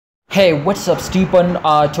Hey, what's up STEPN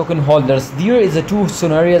token holders? There is a two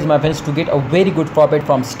scenarios, my friends, to get a very good profit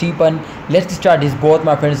from STEPN. Let's start these both,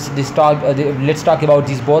 my friends. Let's talk about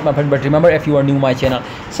these both, my friend. But remember, if you are new to my channel,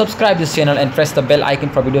 subscribe this channel and press the bell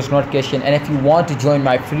icon for videos notification. And if you want to join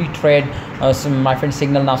my free trade, my friend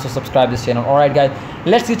signal now, so subscribe this channel. Alright guys,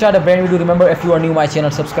 let's get started a brand video. Remember, if you are new to my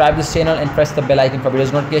channel, subscribe this channel and press the bell icon for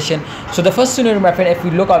videos notification. So the first scenario, my friend, if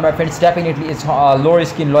we look at, my friends, definitely it's low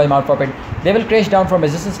risk in low amount profit. They will crash down from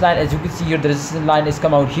resistance line. As you can see here, the resistance line is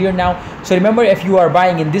come out here now. So remember, if you are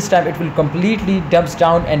buying in this time, it will completely dumps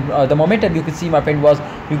down, and the momentum you can see, my friend, was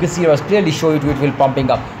you can see it was clearly show it will pumping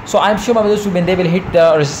up. So I'm sure, my brothers, when they will hit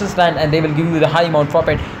the resistance line and they will give you the high amount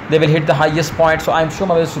profit, they will hit the highest point. So I'm sure,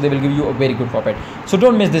 my brothers, they will give you a very good profit. So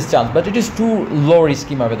don't miss this chance. But it is too low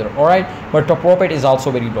risky, my brother. All right, but the profit is also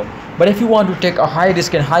very low. But if you want to take a high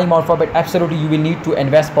risk and high amount profit, absolutely you will need to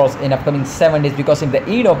invest first in upcoming 7 days, because in the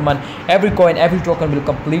end of month, every coin, every token will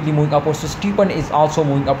completely moving upwards. So STEPN is also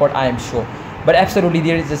moving upward, I am sure. But absolutely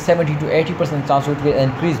there is a 70 to 80% chance it will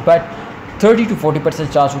increase, but 30 to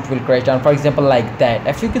 40% chance it will crash down, for example, like that.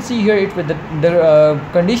 If you can see here, it with the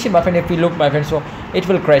condition, my friend, if we look, my friend, so it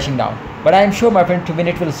will crashing down. But I am sure, my friend, when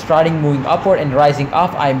it will starting moving upward and rising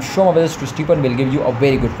up, I am sure, my brothers, to STEPN will give you a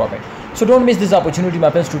very good profit. So don't miss this opportunity, my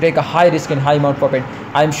friends, to take a high risk and high amount profit.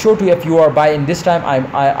 I am sure to, if you are buying this time,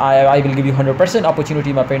 I will give you 100%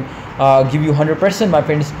 opportunity, my friend. Give you 100%, my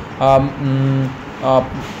friends,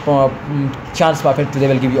 chance, my friend, to they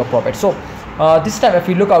will give you a profit. So this time, if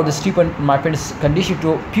we look out the STEPN, my friends, condition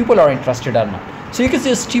to people are interested or not. So you can see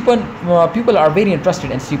STEPN, people are very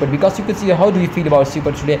interested in STEPN, because you can see how do you feel about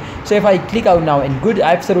STEPN today. So if I click out now in good,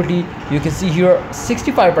 absolutely you can see here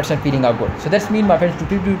 65% feeling are good. So that's mean, my friends,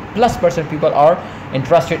 2+% people are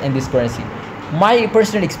interested in this currency. My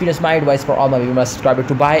personal experience, my advice for all my viewers, subscribers,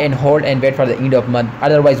 to buy and hold and wait for the end of month.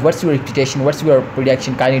 Otherwise, what's your expectation, what's your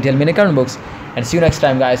prediction? Kindly tell me in the comment box, and see you next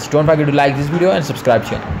time, guys. Don't forget to like this video and subscribe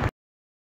channel.